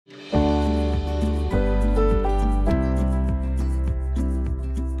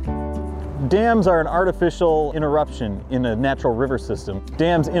Dams are an artificial interruption in a natural river system.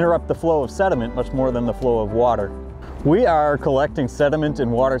 Dams interrupt the flow of sediment much more than the flow of water. We are collecting sediment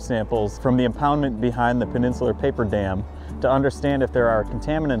and water samples from the impoundment behind the Peninsular paper dam to understand if there are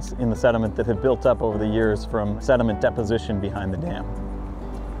contaminants in the sediment that have built up over the years from sediment deposition behind the dam.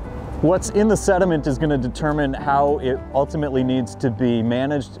 What's in the sediment is going to determine how it ultimately needs to be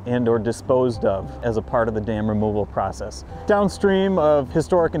managed and or disposed of as a part of the dam removal process. Downstream of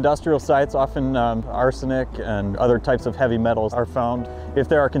historic industrial sites, often arsenic and other types of heavy metals are found. If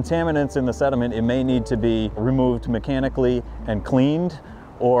there are contaminants in the sediment, it may need to be removed mechanically and cleaned,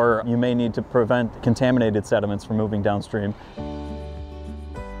 or you may need to prevent contaminated sediments from moving downstream.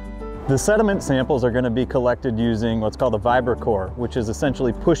 The sediment samples are going to be collected using what's called a vibrocore, which is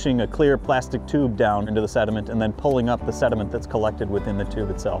essentially pushing a clear plastic tube down into the sediment and then pulling up the sediment that's collected within the tube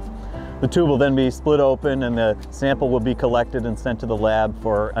itself. The tube will then be split open and the sample will be collected and sent to the lab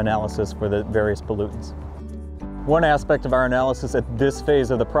for analysis for the various pollutants. One aspect of our analysis at this phase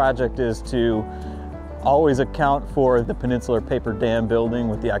of the project is to always account for the Peninsular paper dam building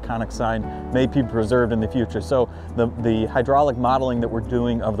with the iconic sign may be preserved in the future. So the hydraulic modeling that we're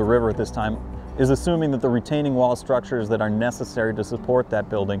doing of the river at this time is assuming that the retaining wall structures that are necessary to support that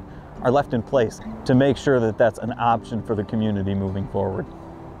building are left in place to make sure that that's an option for the community moving forward.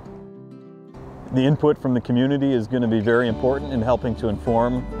 The input from the community is going to be very important in helping to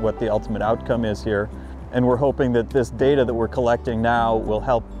inform what the ultimate outcome is here. And we're hoping that this data that we're collecting now will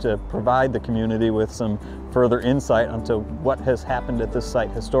help to provide the community with some further insight into what has happened at this site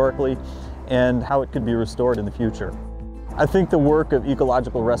historically and how it could be restored in the future. I think the work of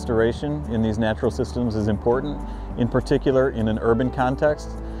ecological restoration in these natural systems is important, in particular in an urban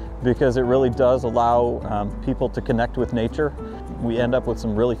context, because it really does allow people to connect with nature. We end up with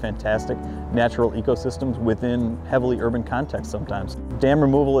some really fantastic natural ecosystems within heavily urban contexts sometimes. Dam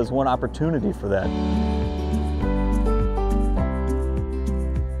removal is one opportunity for that.